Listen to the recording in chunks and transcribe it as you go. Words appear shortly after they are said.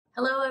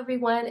Hello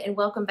everyone and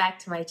welcome back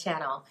to my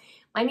channel.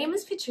 My name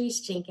is Patrice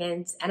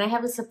Jenkins and I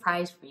have a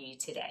surprise for you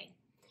today.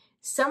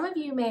 Some of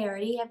you may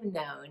already have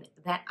known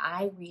that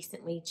I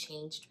recently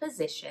changed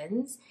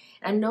positions.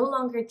 I'm no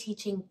longer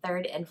teaching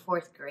 3rd and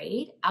 4th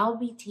grade. I'll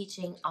be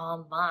teaching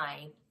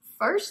online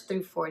 1st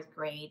through 4th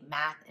grade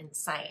math and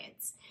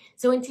science.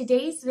 So in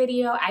today's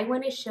video, I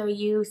want to show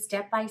you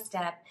step by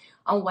step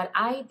on what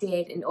I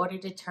did in order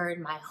to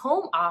turn my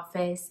home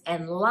office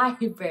and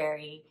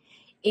library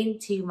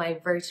into my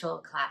virtual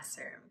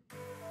classroom.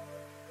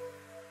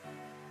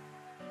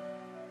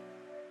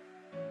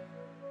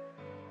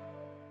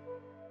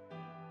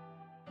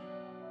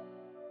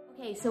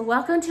 Okay, so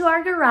welcome to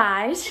our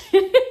garage.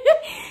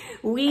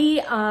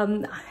 We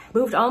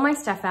moved all my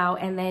stuff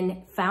out and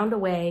then found a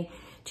way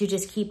to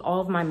just keep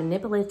all of my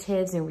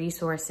manipulatives and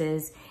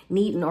resources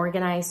neat and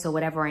organized, so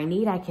whatever I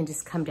need, I can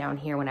just come down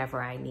here whenever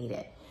I need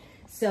it.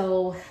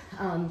 So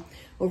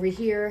over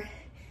here,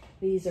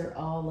 these are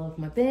all of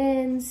my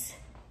bins.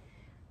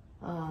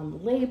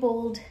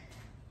 Labeled,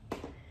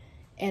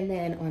 and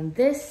then on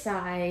this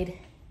side,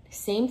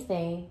 same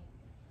thing,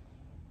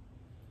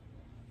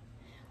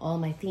 all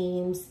my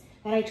themes,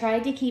 and I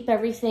tried to keep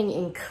everything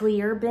in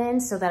clear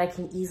bins so that I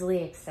can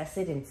easily access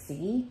it and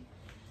see.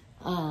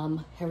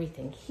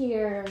 Everything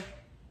here,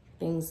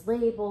 things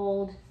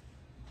labeled,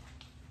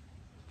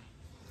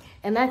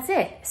 and that's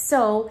it.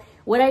 So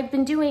what I've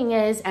been doing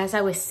is, as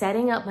I was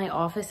setting up my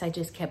office, I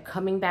just kept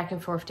coming back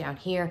and forth down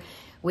here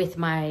with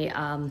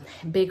my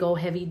big old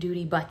heavy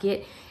duty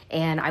bucket,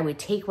 and I would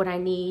take what I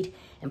need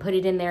and put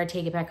it in there,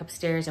 take it back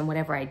upstairs, and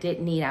whatever I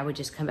didn't need, I would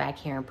just come back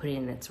here and put it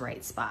in its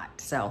right spot.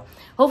 So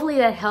hopefully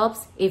that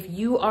helps. If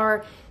you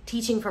are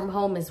teaching from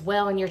home as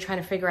well and you're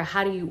trying to figure out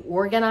how do you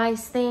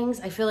organize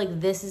things, I feel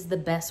like this is the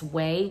best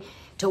way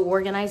to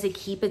organize it.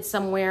 Keep it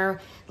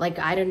somewhere. Like,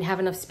 I didn't have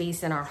enough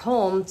space in our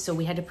home, so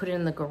we had to put it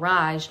in the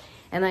garage,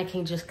 and I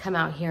can just come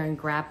out here and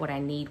grab what I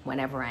need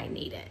whenever I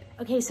need it.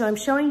 Okay, so I'm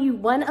showing you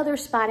one other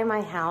spot in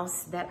my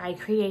house that I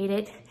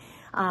created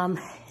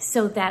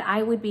so that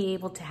I would be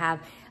able to have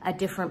a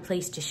different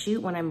place to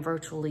shoot when I'm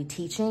virtually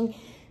teaching.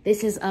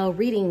 This is a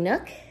reading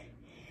nook,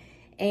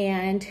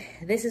 and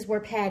this is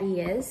where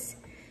Patty is.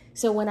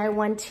 So when I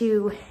want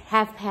to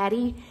have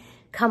Patty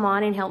come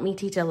on and help me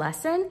teach a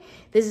lesson,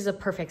 this is a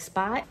perfect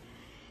spot.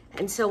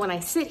 And so when I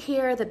sit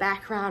here, the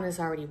background is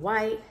already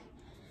white.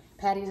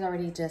 Patty's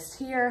already just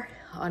here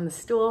on the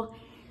stool.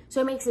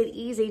 So it makes it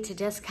easy to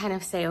just kind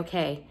of say,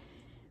 okay,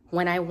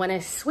 when I want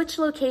to switch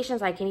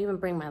locations, I can even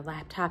bring my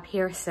laptop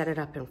here, set it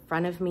up in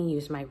front of me,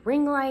 use my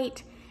ring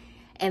light,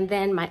 and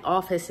then my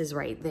office is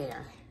right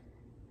there.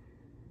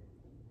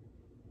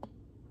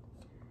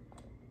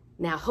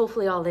 Now,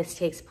 hopefully all this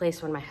takes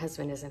place when my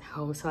husband isn't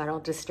home, so I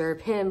don't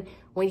disturb him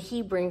when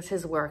he brings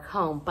his work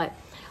home. But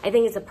I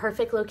think it's a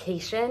perfect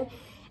location,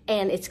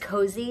 and it's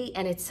cozy,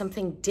 and it's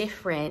something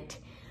different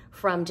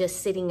from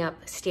just sitting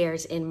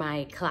upstairs in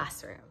my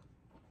classroom.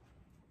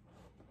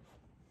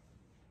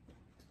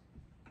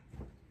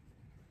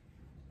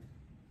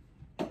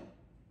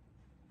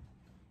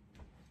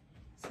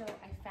 So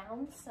I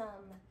found some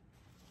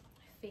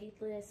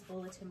Fadeless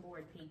bulletin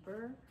board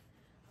paper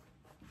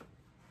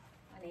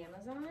on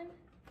Amazon,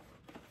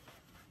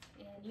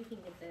 and you can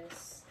get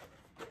this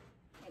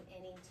at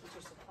any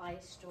teacher supply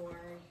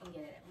store. You can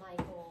get it at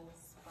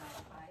Michael's,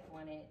 but I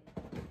wanted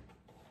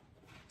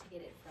to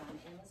get it from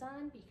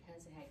Amazon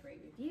because it had great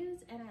reviews,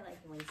 and I like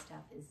it when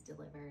stuff is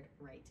delivered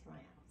right to my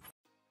house.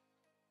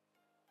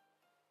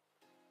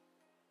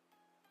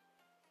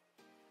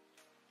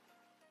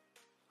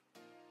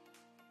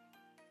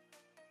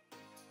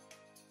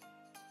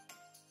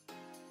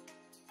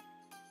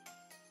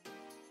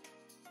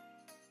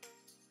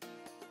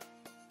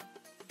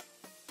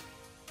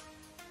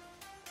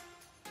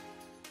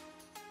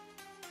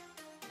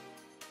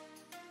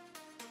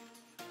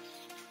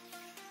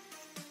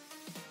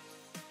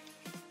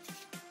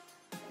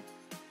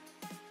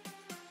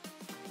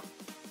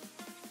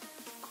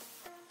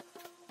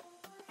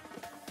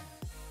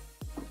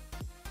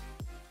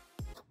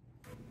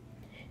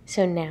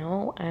 So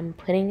now I'm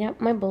putting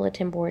up my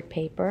bulletin board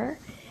paper,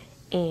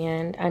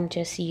 and I'm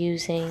just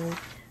using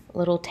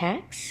little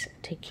tacks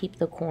to keep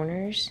the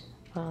corners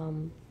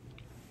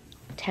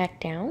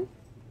tacked down.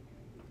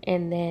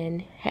 And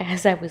then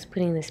as I was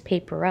putting this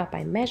paper up,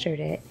 I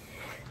measured it,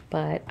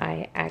 but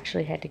I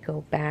actually had to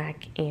go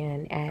back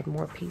and add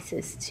more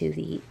pieces to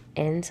the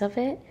ends of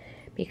it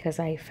because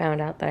I found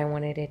out that I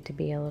wanted it to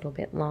be a little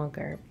bit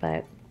longer.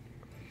 But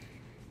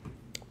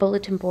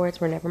bulletin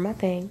boards were never my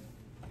thing.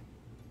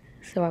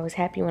 So I was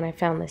happy when I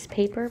found this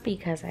paper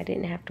because I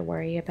didn't have to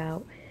worry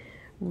about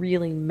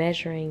really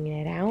measuring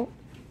it out.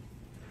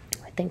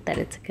 I think that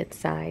it's a good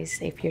size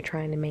if you're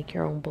trying to make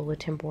your own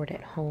bulletin board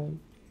at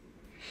home.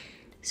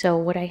 So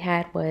what I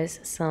had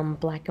was some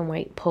black and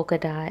white polka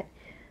dot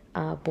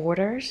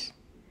borders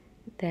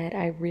that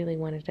I really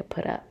wanted to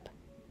put up.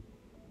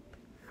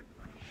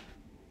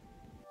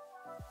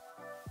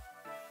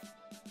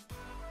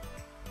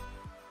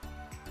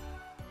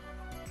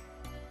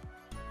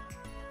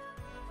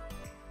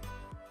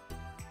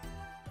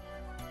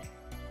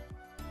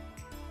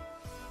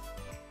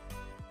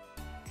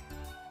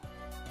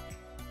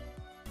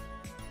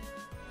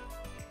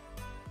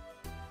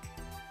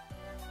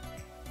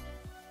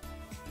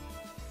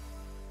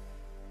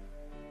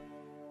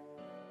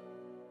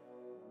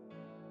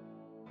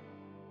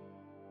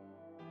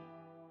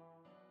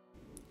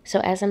 So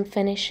as I'm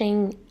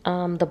finishing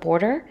the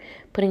border,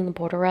 putting the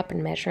border up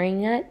and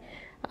measuring it,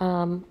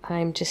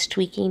 I'm just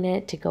tweaking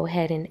it to go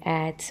ahead and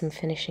add some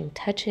finishing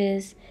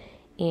touches.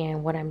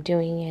 And what I'm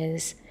doing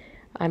is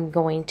I'm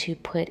going to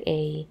put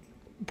a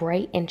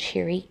bright and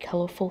cheery,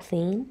 colorful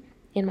theme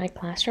in my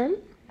classroom.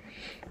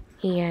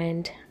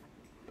 And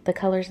the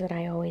colors that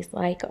I always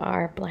like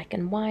are black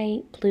and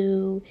white,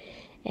 blue,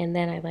 and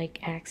then I like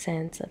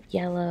accents of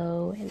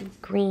yellow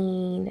and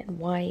green and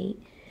white,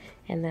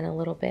 and then a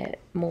little bit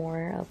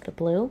more of the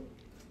blue.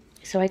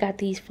 So I got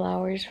these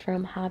flowers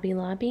from Hobby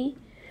Lobby.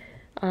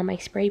 I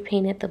spray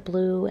painted the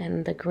blue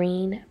and the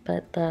green,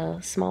 but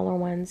the smaller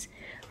ones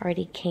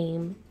already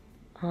came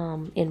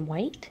in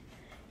white,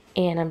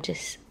 and I'm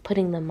just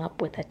putting them up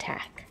with a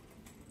tack.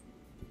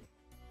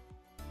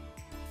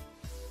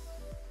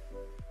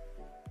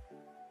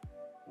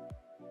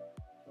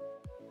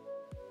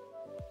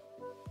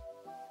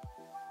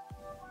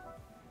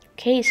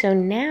 Okay, so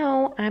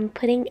now I'm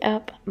putting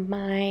up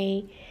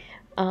my,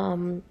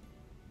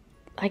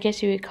 I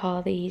guess you would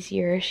call these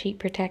your sheet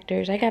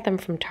protectors. I got them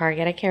from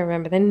Target. I can't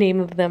remember the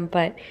name of them,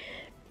 but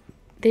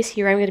this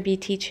year I'm going to be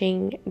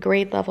teaching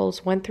grade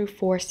levels 1 through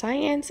 4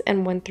 science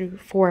and 1 through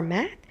 4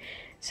 math.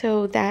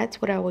 So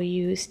that's what I will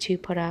use to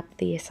put up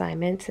the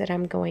assignments that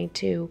I'm going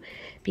to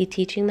be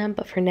teaching them.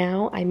 But for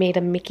now, I made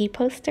a Mickey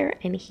poster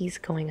and he's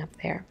going up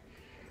there.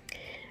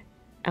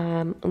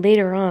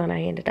 Later on,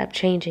 I ended up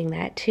changing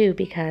that too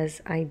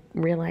because I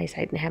realized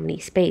I didn't have any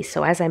space.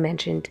 So as I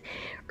mentioned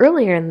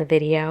earlier in the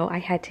video, I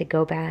had to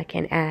go back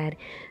and add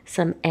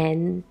some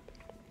ends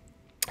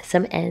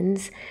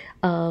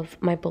of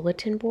my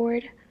bulletin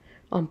board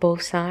on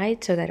both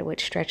sides so that it would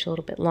stretch a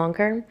little bit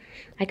longer.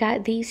 I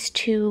got these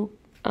two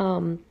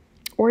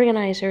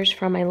organizers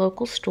from my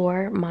local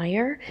store,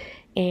 Meyer,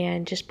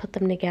 and just put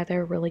them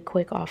together really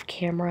quick off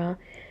camera.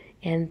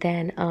 And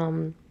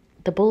then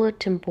the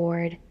bulletin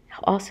board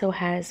also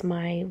has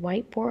my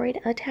whiteboard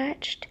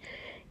attached,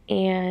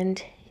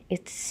 and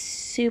it's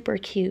super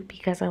cute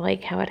because I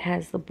like how it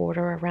has the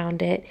border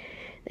around it.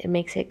 It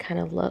makes it kind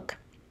of look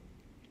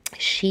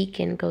chic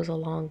and goes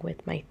along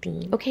with my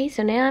theme. Okay,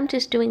 so now I'm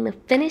just doing the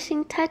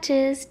finishing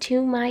touches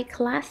to my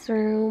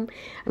classroom.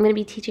 I'm going to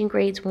be teaching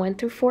grades 1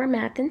 through 4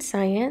 math and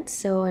science,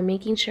 so I'm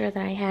making sure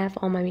that I have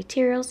all my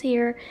materials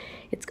here.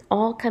 It's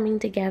all coming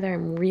together.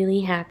 I'm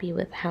really happy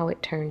with how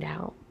it turned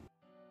out.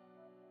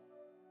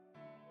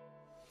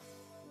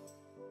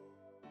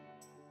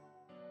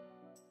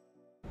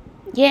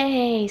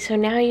 Yay! So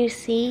now you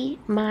see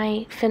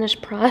my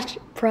finished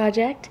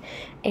project,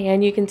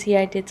 and you can see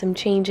I did some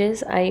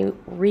changes. I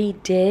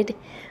redid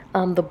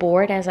the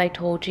board as I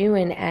told you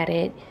and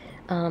added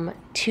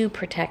 2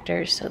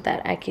 protectors so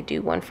that I could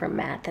do one for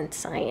math and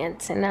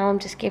science. And now I'm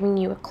just giving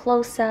you a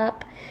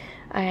close-up.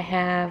 I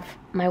have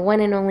my one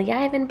and only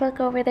Ivan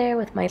book over there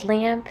with my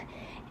lamp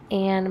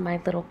and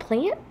my little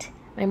plant,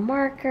 my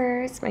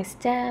markers, my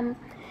stem.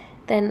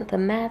 Then the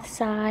math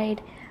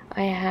side,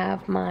 I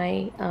have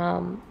my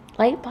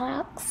light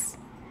box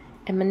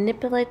and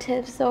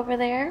manipulatives over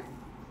there.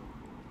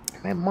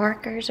 My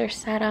markers are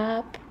set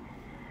up,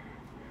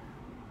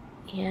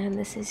 and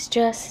this is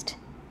just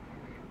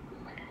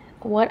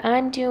what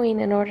I'm doing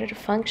in order to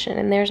function.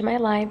 And there's my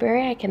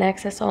library. I can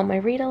access all my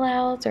read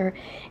alouds or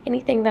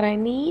anything that I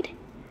need.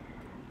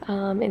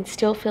 It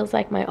still feels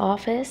like my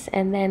office.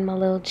 And then my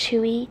little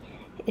Chewy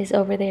is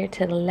over there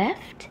to the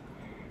left.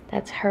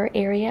 That's her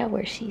area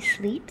where she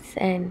sleeps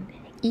and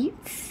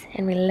eats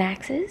and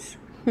relaxes.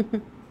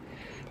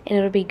 And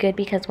it'll be good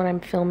because when I'm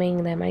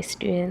filming then my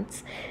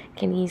students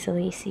can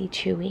easily see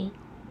Chewy.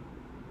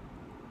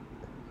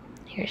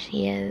 Here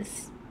she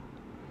is.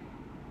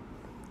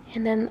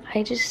 And then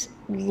I just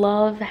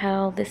love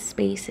how this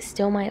space is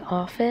still my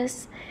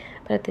office,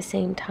 but at the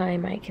same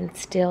time I can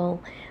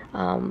still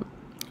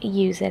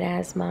use it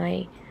as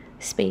my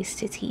space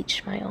to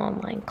teach my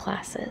online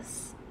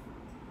classes.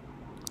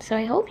 So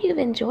I hope you've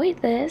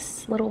enjoyed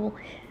this little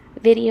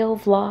video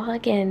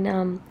vlog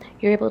and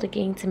you're able to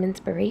gain some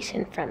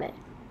inspiration from it.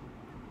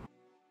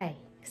 Okay,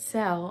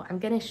 so I'm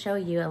going to show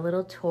you a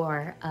little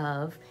tour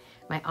of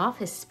my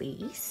office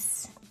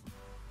space.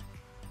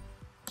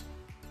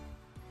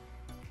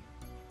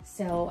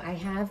 So I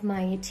have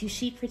my 2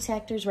 sheet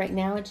protectors. Right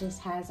now it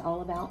just has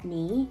all about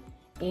me,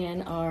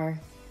 and our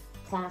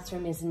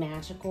classroom is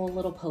magical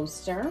little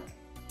poster.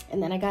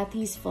 And then I got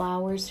these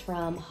flowers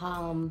from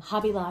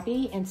Hobby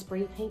Lobby and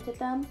spray painted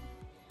them.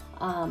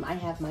 I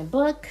have my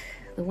book,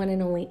 the one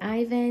and only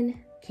Ivan.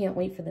 Can't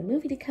wait for the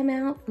movie to come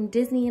out from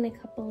Disney in a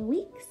couple of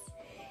weeks.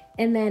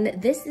 And then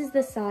this is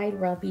the side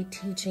where I'll be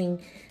keeping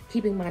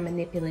my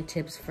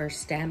manipulatives for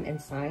STEM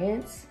and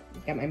science.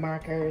 I've got my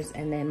markers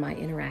and then my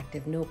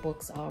interactive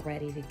notebooks all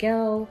ready to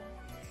go.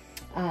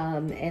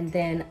 And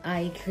then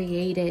I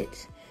created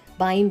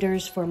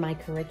binders for my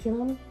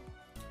curriculum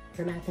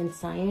for math and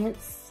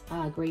science,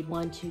 grade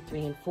 1, 2,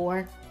 3, and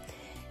 4,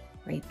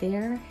 right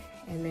there.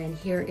 And then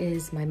here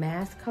is my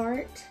math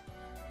cart.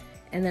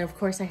 And then of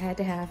course I had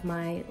to have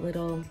my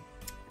little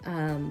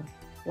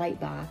light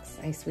box.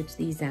 I switched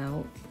these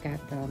out,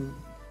 got them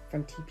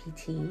from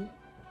TPT.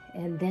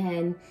 and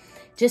then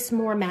just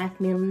more math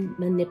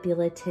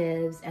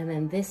manipulatives. And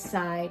then this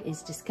side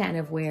is just kind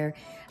of where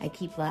I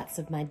keep lots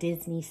of my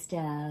Disney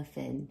stuff.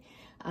 And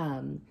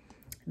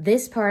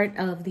this part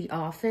of the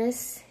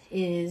office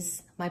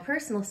is my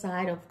personal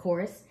side, of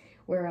course,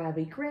 where I'll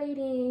be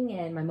grading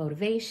and my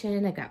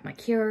motivation. I got my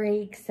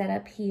Acrylic set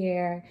up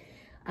here,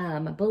 a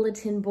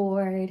bulletin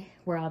board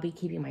where I'll be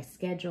keeping my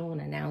schedule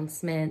and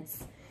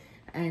announcements.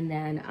 And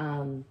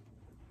then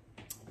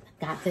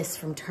got this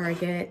from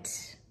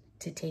Target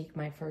to take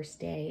my first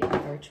day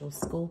of virtual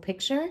school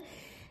picture.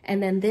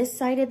 And then this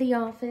side of the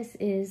office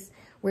is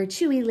where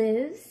Chewy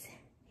lives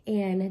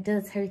and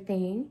does her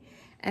thing.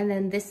 And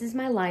then this is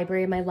my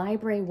library. My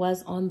library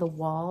was on the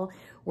wall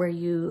where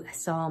you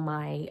saw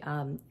my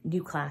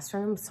new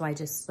classroom. So I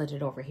just slid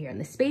it over here. And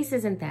the space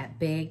isn't that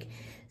big,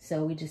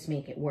 so we just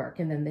make it work.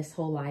 And then this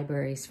whole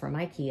library is from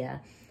IKEA.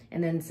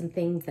 And then some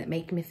things that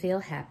make me feel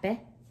happy.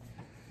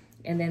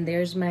 And then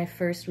there's my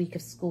first week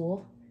of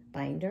school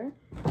binder.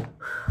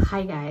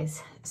 Hi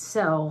guys.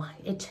 So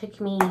it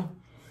took me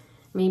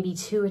maybe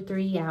 2 or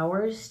 3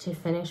 hours to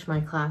finish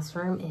my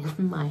classroom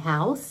in my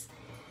house.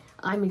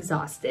 I'm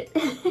exhausted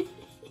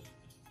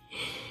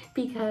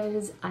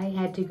because I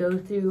had to go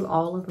through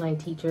all of my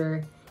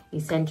teacher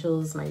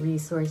essentials, my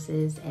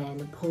resources,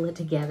 and pull it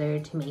together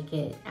to make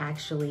it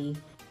actually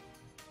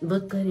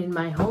look good in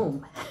my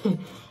home.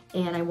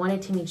 And I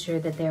wanted to make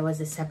sure that there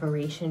was a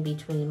separation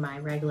between my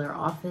regular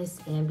office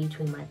and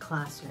between my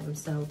classroom.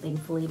 So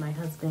thankfully my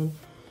husband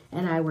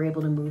and I were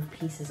able to move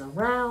pieces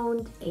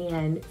around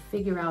and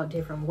figure out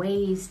different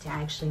ways to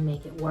actually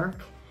make it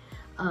work.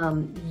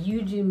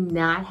 You do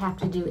not have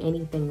to do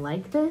anything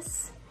like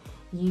this.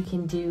 You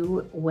can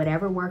do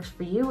whatever works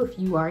for you if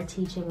you are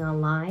teaching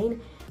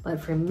online. But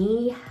for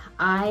me,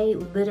 I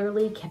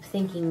literally kept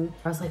thinking,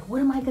 I was like,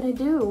 what am I gonna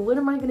do? What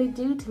am I gonna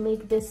do to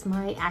make this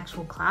my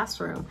actual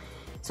classroom?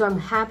 So I'm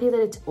happy that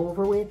it's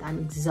over with. I'm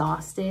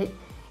exhausted.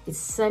 It's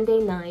Sunday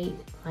night.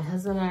 My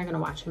husband and I are gonna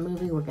watch a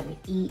movie. We're gonna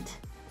eat.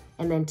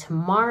 And then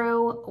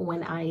tomorrow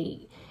when I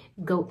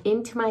go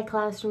into my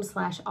classroom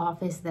 /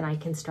 office, then I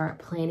can start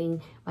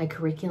planning my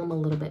curriculum a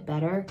little bit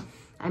better.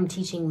 I'm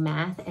teaching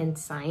math and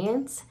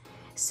science.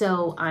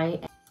 So I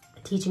am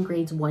teaching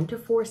grades 1 to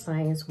 4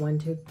 science, 1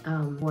 to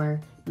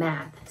 4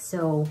 math.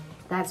 So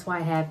that's why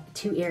I have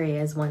 2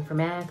 areas, 1 for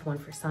math, 1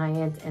 for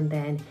science, and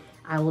then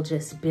I will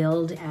just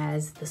build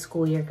as the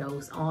school year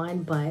goes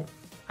on. But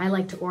I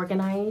like to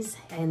organize,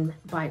 and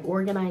by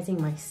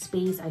organizing my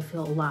space, I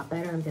feel a lot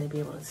better. I'm gonna be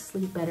able to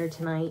sleep better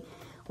tonight.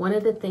 One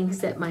of the things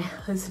that my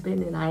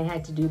husband and I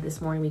had to do this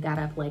morning, we got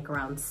up like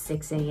around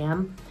 6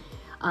 a.m.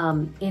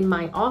 In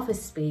my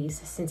office space,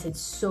 since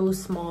it's so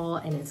small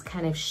and it's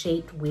kind of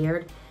shaped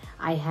weird,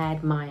 I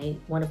had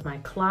one of my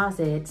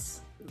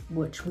closets,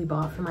 which we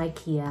bought from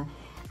IKEA,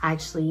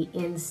 actually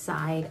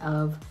inside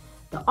of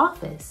the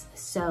office.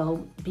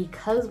 So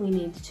because we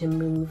needed to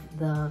move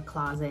the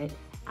closet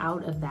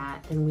out of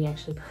that, then we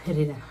actually put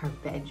it in our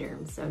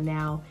bedroom. So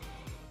now,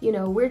 you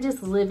know, we're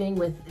just living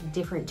with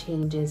different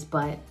changes,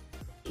 but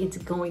it's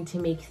going to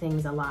make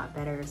things a lot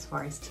better as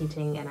far as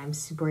teaching, and I'm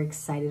super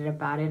excited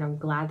about it. I'm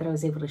glad that I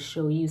was able to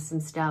show you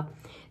some stuff.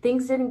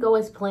 Things didn't go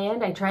as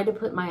planned. I tried to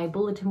put my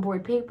bulletin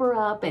board paper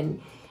up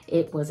and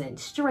it wasn't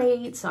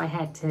straight, so I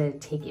had to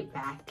take it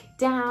back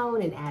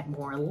down and add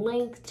more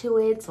length to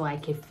it so I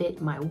could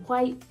fit my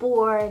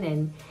whiteboard,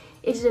 and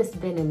it's just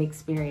been an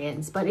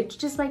experience. But it's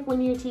just like when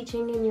you're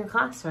teaching in your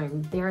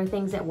classroom, there are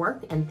things that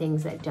work and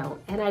things that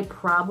don't, and I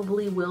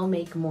probably will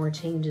make more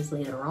changes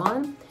later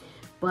on.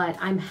 But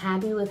I'm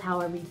happy with how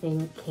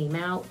everything came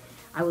out.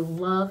 I would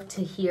love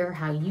to hear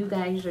how you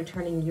guys are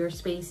turning your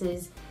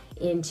spaces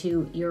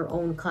into your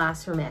own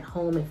classroom at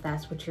home if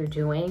that's what you're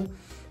doing.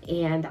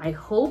 And I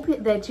hope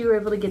that you were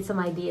able to get some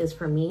ideas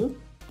from me.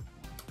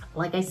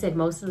 Like I said,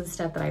 most of the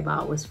stuff that I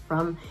bought was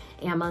from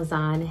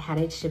Amazon, had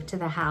it shipped to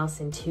the house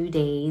in 2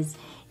 days.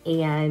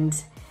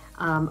 And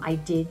I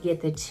did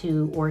get the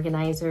 2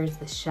 organizers,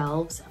 the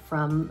shelves,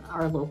 from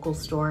our local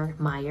store,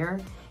 Meyer.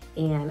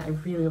 And I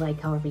really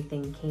like how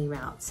everything came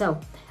out. So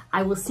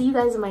I will see you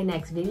guys in my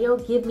next video.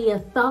 Give me a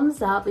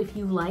thumbs up if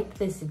you liked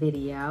this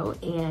video,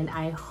 and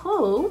I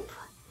hope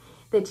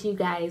that you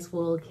guys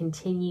will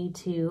continue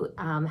to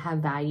have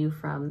value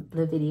from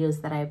the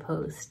videos that I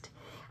post.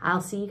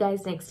 I'll see you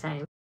guys next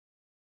time.